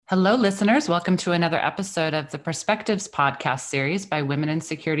Hello, listeners. Welcome to another episode of the Perspectives podcast series by Women in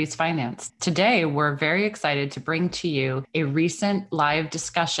Securities Finance. Today, we're very excited to bring to you a recent live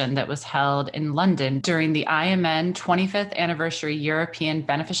discussion that was held in London during the IMN 25th Anniversary European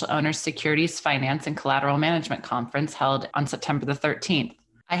Beneficial Owners Securities Finance and Collateral Management Conference held on September the 13th.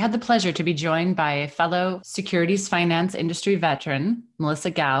 I had the pleasure to be joined by a fellow securities finance industry veteran,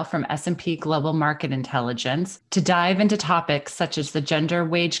 Melissa Gao from S&P Global Market Intelligence, to dive into topics such as the gender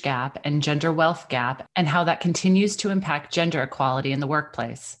wage gap and gender wealth gap and how that continues to impact gender equality in the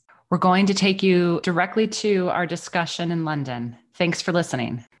workplace. We're going to take you directly to our discussion in London. Thanks for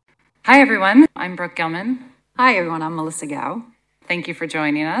listening. Hi, everyone. I'm Brooke Gilman. Hi, everyone. I'm Melissa Gao. Thank you for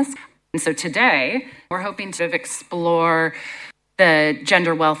joining us. And so today, we're hoping to explore the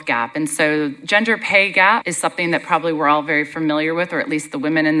gender wealth gap. And so gender pay gap is something that probably we're all very familiar with, or at least the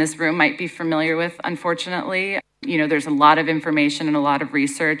women in this room might be familiar with, unfortunately. You know, there's a lot of information and a lot of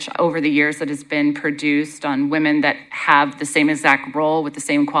research over the years that has been produced on women that have the same exact role with the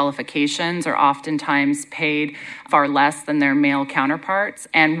same qualifications are oftentimes paid far less than their male counterparts,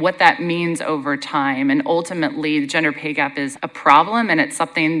 and what that means over time. And ultimately, the gender pay gap is a problem, and it's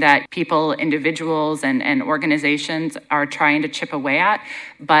something that people, individuals, and organizations are trying to chip away at.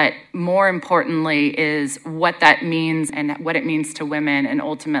 But more importantly is what that means and what it means to women, and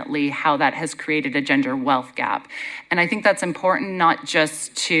ultimately how that has created a gender wealth gap. And I think that's important not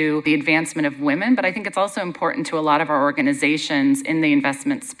just to the advancement of women, but I think it's also important to a lot of our organizations in the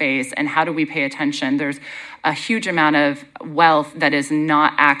investment space. And how do we pay attention? There's a huge amount of wealth that is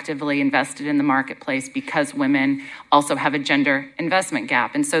not actively invested in the marketplace because women also have a gender investment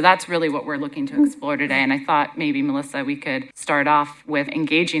gap. And so that's really what we're looking to explore today. And I thought maybe, Melissa, we could start off with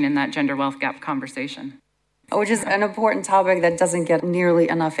engaging in that gender wealth gap conversation. Which is an important topic that doesn't get nearly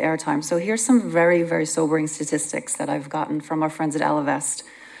enough airtime. So here's some very, very sobering statistics that I've gotten from our friends at Ellevest.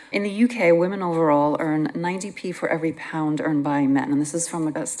 In the UK, women overall earn 90p for every pound earned by men. And this is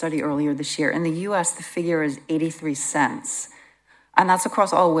from a study earlier this year. In the US, the figure is 83 cents. And that's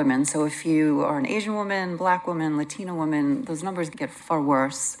across all women. So if you are an Asian woman, Black woman, Latina woman, those numbers get far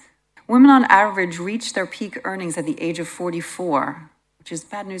worse. Women on average reach their peak earnings at the age of 44, which is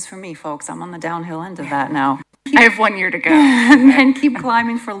bad news for me, folks. I'm on the downhill end of that now. I have 1 year to go. And then keep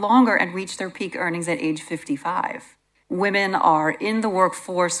climbing for longer and reach their peak earnings at age 55. Women are in the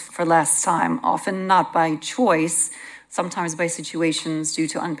workforce for less time, often not by choice, sometimes by situations due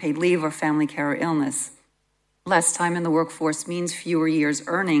to unpaid leave or family care or illness. Less time in the workforce means fewer years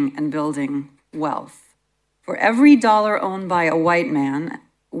earning and building wealth. For every dollar owned by a white man,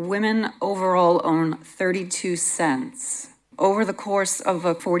 women overall own 32 cents. Over the course of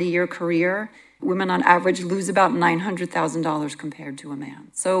a 40-year career, women on average lose about $900,000 compared to a man.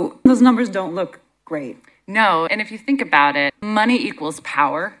 So those numbers don't look great. No, and if you think about it, money equals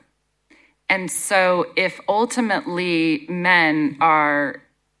power. And so if ultimately men are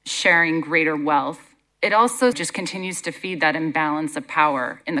sharing greater wealth, it also just continues to feed that imbalance of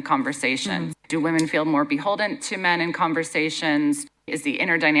power in the conversation. Mm-hmm. Do women feel more beholden to men in conversations? Is the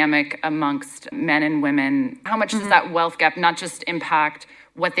inner dynamic amongst men and women? How much does that wealth gap not just impact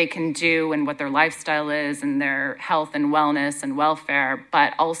what they can do and what their lifestyle is and their health and wellness and welfare,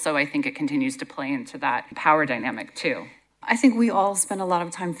 but also I think it continues to play into that power dynamic too. I think we all spend a lot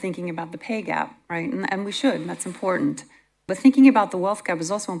of time thinking about the pay gap, right? And we should, that's important. But thinking about the wealth gap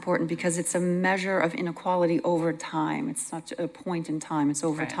is also important because it's a measure of inequality over time. It's not a point in time, it's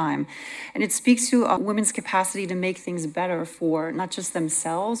over time. And it speaks to women's capacity to make things better for not just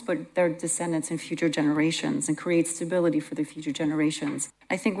themselves, but their descendants and future generations, and create stability for the future generations.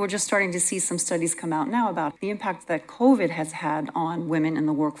 I think we're just starting to see some studies come out now about the impact that COVID has had on women in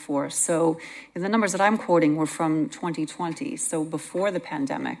the workforce. So the numbers that I'm quoting were from 2020, so before the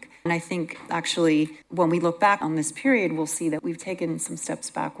pandemic. And I think actually when we look back on this period, we'll see that we've taken some steps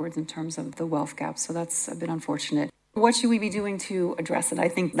backwards in terms of the wealth gap. So that's a bit unfortunate. What should we be doing to address it? I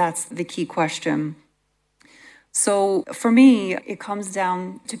think that's the key question. So for me, it comes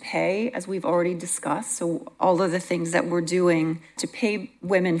down to pay, as we've already discussed. So all of the things that we're doing to pay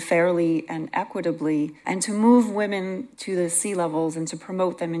women fairly and equitably, and to move women to the C-levels and to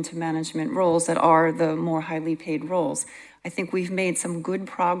promote them into management roles that are the more highly paid roles. I think we've made some good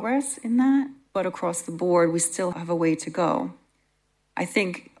progress in that, but across the board, we still have a way to go. I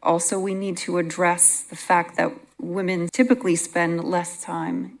think also we need to address the fact that women typically spend less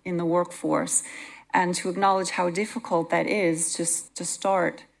time in the workforce, and to acknowledge how difficult that is just to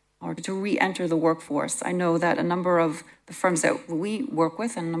start or to re-enter the workforce. I know that a number of the firms that we work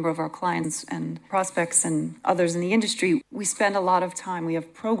with and a number of our clients and prospects and others in the industry, we spend a lot of time. We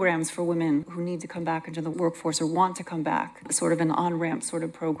have programs for women who need to come back into the workforce or want to come back, sort of an on-ramp sort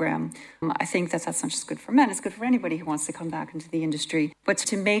of program. I think that's not just good for men, it's good for anybody who wants to come back into the industry, but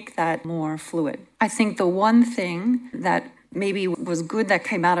to make that more fluid. I think the one thing that maybe was good that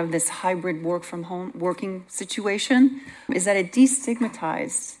came out of this hybrid work from home working situation is that it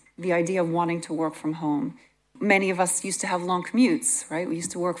destigmatized the idea of wanting to work from home. Many of us used to have long commutes, right? We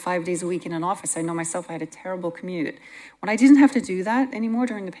used to work 5 days a week in an office. I know myself, I had a terrible commute. When I didn't have to do that anymore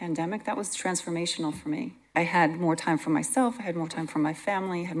during the pandemic, that was transformational for me. I had more time for myself, I had more time for my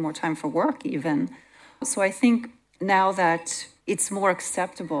family, I had more time for work even. So I think now that it's more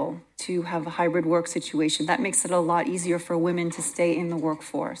acceptable to have a hybrid work situation, that makes it a lot easier for women to stay in the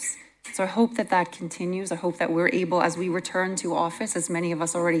workforce. So I hope that that continues. I hope that we're able, as we return to office, as many of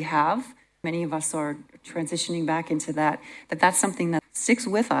us already have, many of us are transitioning back into that that's something that sticks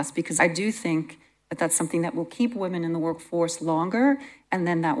with us, because I do think that that's something that will keep women in the workforce longer, and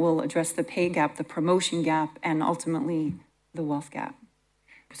then that will address the pay gap, the promotion gap, and ultimately the wealth gap.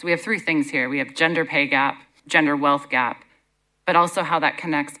 So we have three things here. We have gender pay gap, gender wealth gap, but also how that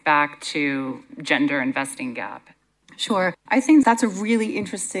connects back to gender investing gap. Sure. I think that's a really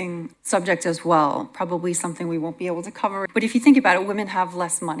interesting subject as well. Probably something we won't be able to cover. But if you think about it, women have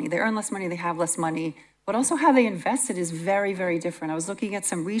less money. They earn less money, they have less money. But also how they invest it is very, very different. I was looking at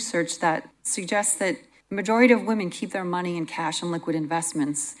some research that suggests that the majority of women keep their money in cash and liquid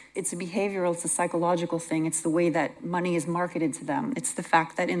investments. It's a behavioral, it's a psychological thing. It's the way that money is marketed to them. It's the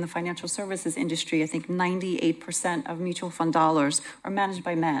fact that in the financial services industry, I think 98% of mutual fund dollars are managed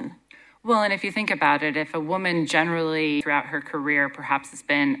by men. Well, and if you think about it, if a woman generally throughout her career perhaps has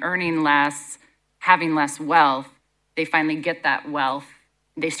been earning less, having less wealth, they finally get that wealth,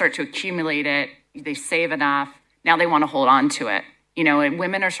 they start to accumulate it, they save enough, now they want to hold on to it. You know, and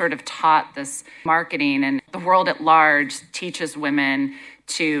women are sort of taught this marketing, and the world at large teaches women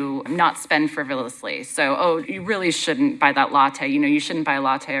to not spend frivolously. So, you really shouldn't buy that latte. You know, you shouldn't buy a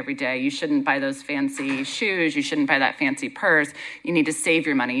latte every day. You shouldn't buy those fancy shoes. You shouldn't buy that fancy purse. You need to save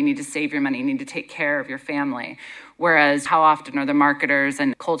your money. You need to save your money. You need to take care of your family. Whereas how often are the marketers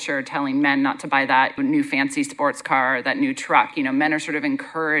and culture telling men not to buy that new fancy sports car, that new truck? You know, men are sort of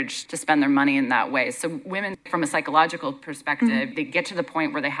encouraged to spend their money in that way. So women, from a psychological perspective, they get to the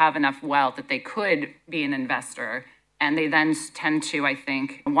point where they have enough wealth that they could be an investor. And they then tend to, I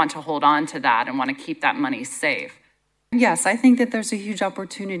think, want to hold on to that and want to keep that money safe. Yes, I think that there's a huge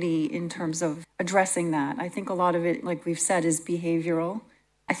opportunity in terms of addressing that. I think a lot of it, like we've said, is behavioral.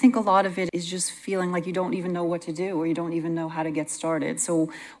 I think a lot of it is just feeling like you don't even know what to do or you don't even know how to get started.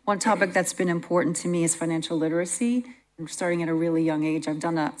 So one topic that's been important to me is financial literacy. I'm starting at a really young age. I've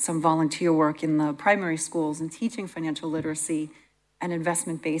done some volunteer work in the primary schools and teaching financial literacy and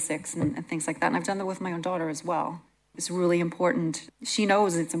investment basics and things like that. And I've done that with my own daughter as well. It's really important. She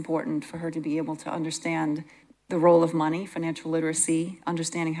knows it's important for her to be able to understand the role of money, financial literacy,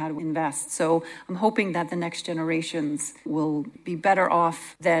 understanding how to invest. So I'm hoping that the next generations will be better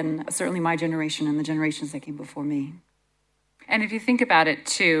off than certainly my generation and the generations that came before me. And if you think about it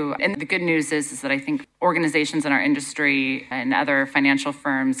too, and the good news is that I think organizations in our industry and other financial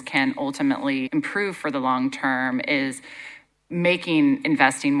firms can ultimately improve for the long term is making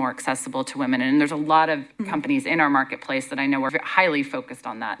investing more accessible to women. And there's a lot of companies in our marketplace that I know are highly focused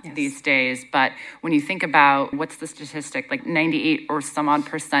on that these days. But when you think about what's the statistic, like 98 or some odd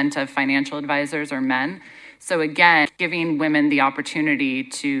 % of financial advisors are men. So again, giving women the opportunity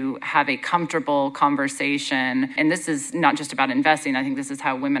to have a comfortable conversation. And this is not just about investing. I think this is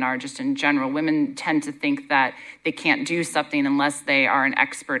how women are just in general. Women tend to think that they can't do something unless they are an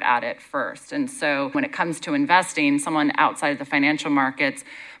expert at it first. And so when it comes to investing, someone outside of the financial markets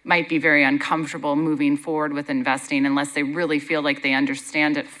might be very uncomfortable moving forward with investing unless they really feel like they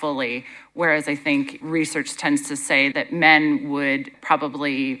understand it fully. Whereas I think research tends to say that men would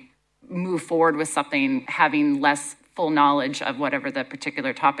probably move forward with something having less full knowledge of whatever the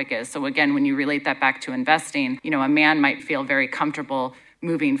particular topic is. So again, when you relate that back to investing, you know, a man might feel very comfortable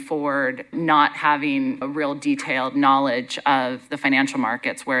moving forward, not having a real detailed knowledge of the financial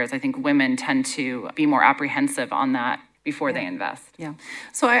markets, whereas I think women tend to be more apprehensive on that before they invest. Yeah.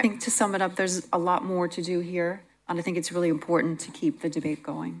 So I think to sum it up, there's a lot more to do here, and I think it's really important to keep the debate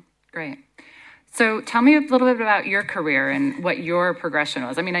going. Great. So tell me a little bit about your career and what your progression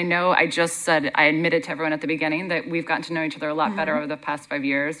was. I mean, I know I just said, I admitted to everyone at the beginning that we've gotten to know each other a lot better over the past 5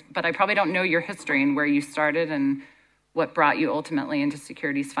 years, but I probably don't know your history and where you started and what brought you ultimately into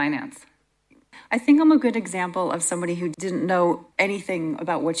securities finance. I think I'm a good example of somebody who didn't know anything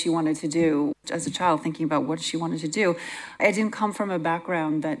about what she wanted to do as a child, thinking about what she wanted to do. I didn't come from a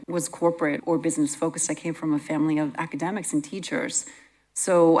background that was corporate or business focused. I came from a family of academics and teachers.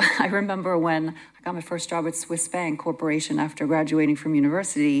 So I remember when I got my first job at Swiss Bank Corporation after graduating from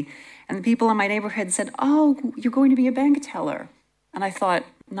university, and the people in my neighborhood said, "Oh, you're going to be a bank teller." And I thought,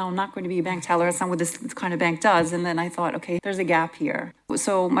 no, I'm not going to be a bank teller. That's not what this kind of bank does. And then I thought, okay, there's a gap here.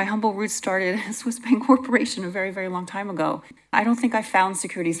 So my humble roots started at Swiss Bank Corporation a very, very long time ago. I don't think I found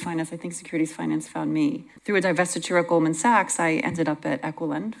securities finance. I think securities finance found me. Through a divestiture at Goldman Sachs, I ended up at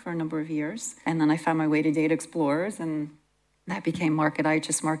Equiland for a number of years. And then I found my way to Data Explorers, and that became Market,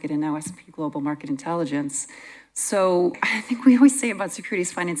 IHS Market, and now S&P Global Market Intelligence. So I think we always say about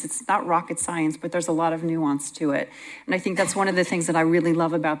securities finance, it's not rocket science, but there's a lot of nuance to it. And I think that's one of the things that I really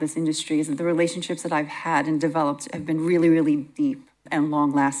love about this industry is that the relationships that I've had and developed have been really, really deep and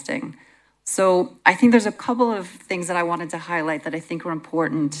long lasting. So I think there's a couple of things that I wanted to highlight that I think are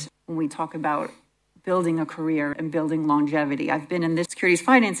important when we talk about building a career and building longevity. I've been in the securities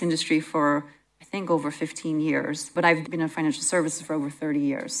finance industry for I think over 15 years, but I've been in financial services for over 30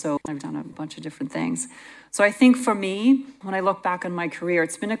 years. So I've done a bunch of different things. So I think for me, when I look back on my career,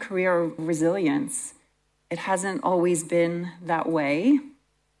 it's been a career of resilience. It hasn't always been that way.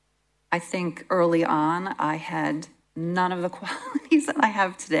 I think early on, I had none of the qualities that I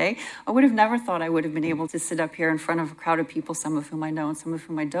have today. I would have never thought I would have been able to sit up here in front of a crowd of people, some of whom I know and some of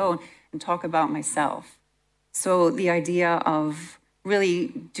whom I don't, and talk about myself. So the idea of really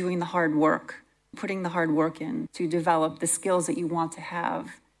doing the hard work, putting the hard work in to develop the skills that you want to have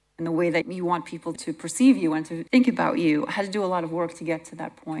and the way that you want people to perceive you and to think about you. I had to do a lot of work to get to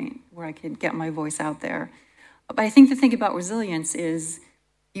that point where I could get my voice out there. But I think the thing about resilience is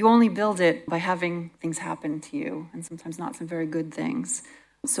you only build it by having things happen to you, and sometimes not some very good things.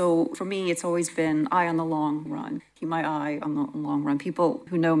 So for me, it's always been eye on the long run. Keep my eye on the long run. People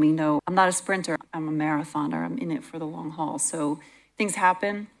who know me know I'm not a sprinter. I'm a marathoner. I'm in it for the long haul. So things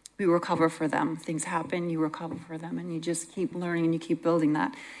happen. We recover for them. Things happen, you recover for them, and you just keep learning and you keep building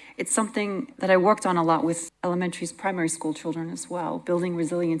that. It's something that I worked on a lot with elementary, primary school children as well, building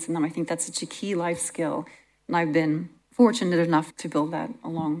resilience in them. I think that's such a key life skill, and I've been fortunate enough to build that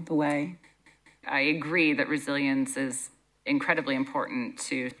along the way. I agree that resilience is incredibly important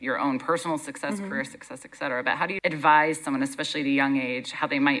to your own personal success, career success, et cetera. But how do you advise someone, especially at a young age, how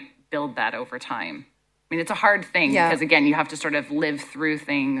they might build that over time? I mean, it's a hard thing because, again, you have to sort of live through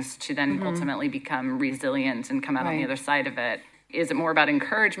things to then ultimately become resilient and come out on the other side of it. Is it more about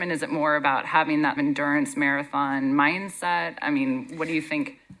encouragement? Is it more about having that endurance marathon mindset? I mean, what do you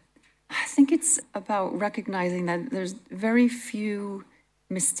think? I think it's about recognizing that there's very few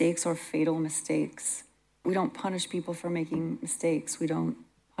mistakes or fatal mistakes. We don't punish people for making mistakes. We don't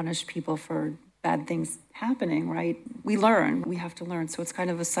punish people for bad things happening, right? We learn. We have to learn. So it's kind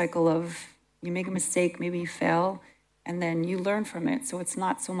of a cycle of you make a mistake, maybe you fail, and then you learn from it. So it's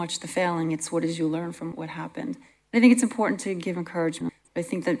not so much the failing, it's what did you learn from what happened. And I think it's important to give encouragement. I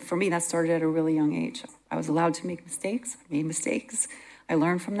think that for me, that started at a really young age. I was allowed to make mistakes, I made mistakes. I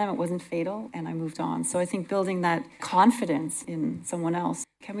learned from them, it wasn't fatal, and I moved on. So I think building that confidence in someone else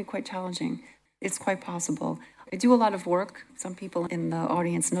can be quite challenging. It's quite possible. I do a lot of work, some people in the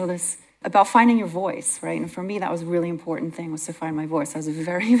audience know this, about finding your voice, right? And for me, that was a really important thing, was to find my voice. I was a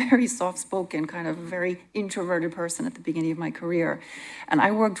very, very soft-spoken, kind of very introverted person at the beginning of my career. And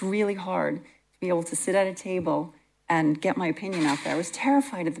I worked really hard to be able to sit at a table and get my opinion out there. I was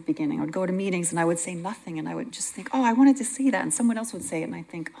terrified at the beginning. I would go to meetings and I would say nothing, and I would just think, oh, I wanted to say that, and someone else would say it, and I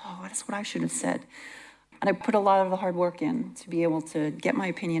think, oh, that's what I should have said. And I put a lot of the hard work in to be able to get my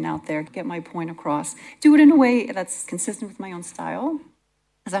opinion out there, get my point across, do it in a way that's consistent with my own style.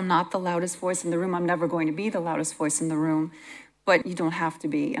 Because I'm not the loudest voice in the room. I'm never going to be the loudest voice in the room, but you don't have to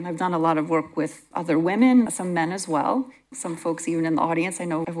be. And I've done a lot of work with other women, some men as well, some folks even in the audience I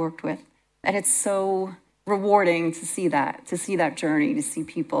know I've worked with. And it's so rewarding to see that journey, to see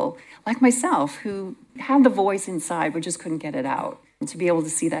people like myself who had the voice inside but just couldn't get it out. And to be able to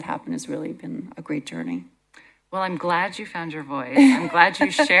see that happen has really been a great journey. Well, I'm glad you found your voice. I'm glad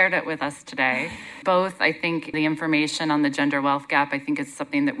you shared it with us today. Both, I think the information on the gender wealth gap, I think it's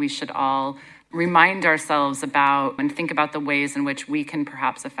something that we should all remind ourselves about and think about the ways in which we can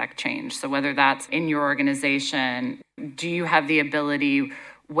perhaps affect change. So whether that's in your organization, do you have the ability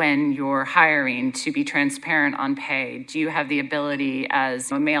when you're hiring to be transparent on pay? Do you have the ability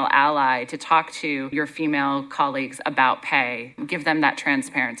as a male ally to talk to your female colleagues about pay? Give them that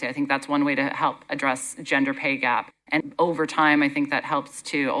transparency. I think that's one way to help address gender pay gap. And over time, I think that helps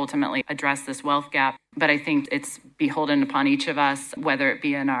to ultimately address this wealth gap. But I think it's beholden upon each of us, whether it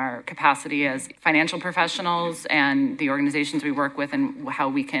be in our capacity as financial professionals and the organizations we work with and how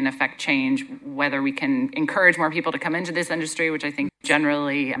we can affect change, whether we can encourage more people to come into this industry, which I think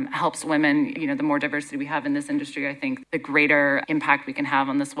generally helps women. The more diversity we have in this industry, I think the greater impact we can have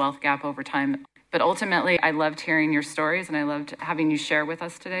on this wealth gap over time. But ultimately, I loved hearing your stories, and I loved having you share with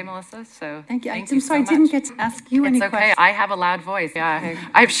us today, Melissa. So thank you. I'm sorry I didn't get to ask you any questions. It's okay. I have a loud voice. Yeah,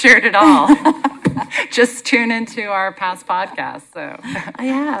 I've shared it all. Just tune into our past podcasts. So I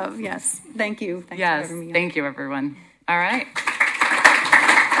have, yes. Thank you. Thanks for having me. Thank you, everyone. All right.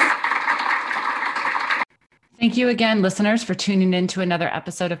 Thank you again, listeners, for tuning in to another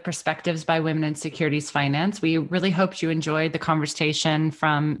episode of Perspectives by Women in Securities Finance. We really hoped you enjoyed the conversation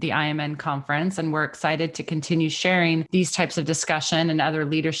from the IMN conference, and we're excited to continue sharing these types of discussion and other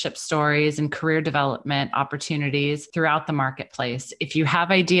leadership stories and career development opportunities throughout the marketplace. If you have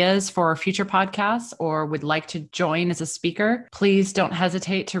ideas for future podcasts or would like to join as a speaker, please don't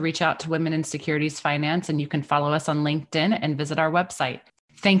hesitate to reach out to Women in Securities Finance, and you can follow us on LinkedIn and visit our website.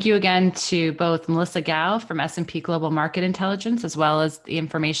 Thank you again to both Melissa Gao from S&P Global Market Intelligence, as well as the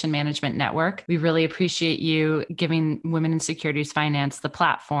Information Management Network. We really appreciate you giving Women in Securities Finance the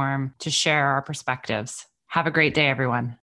platform to share our perspectives. Have a great day, everyone.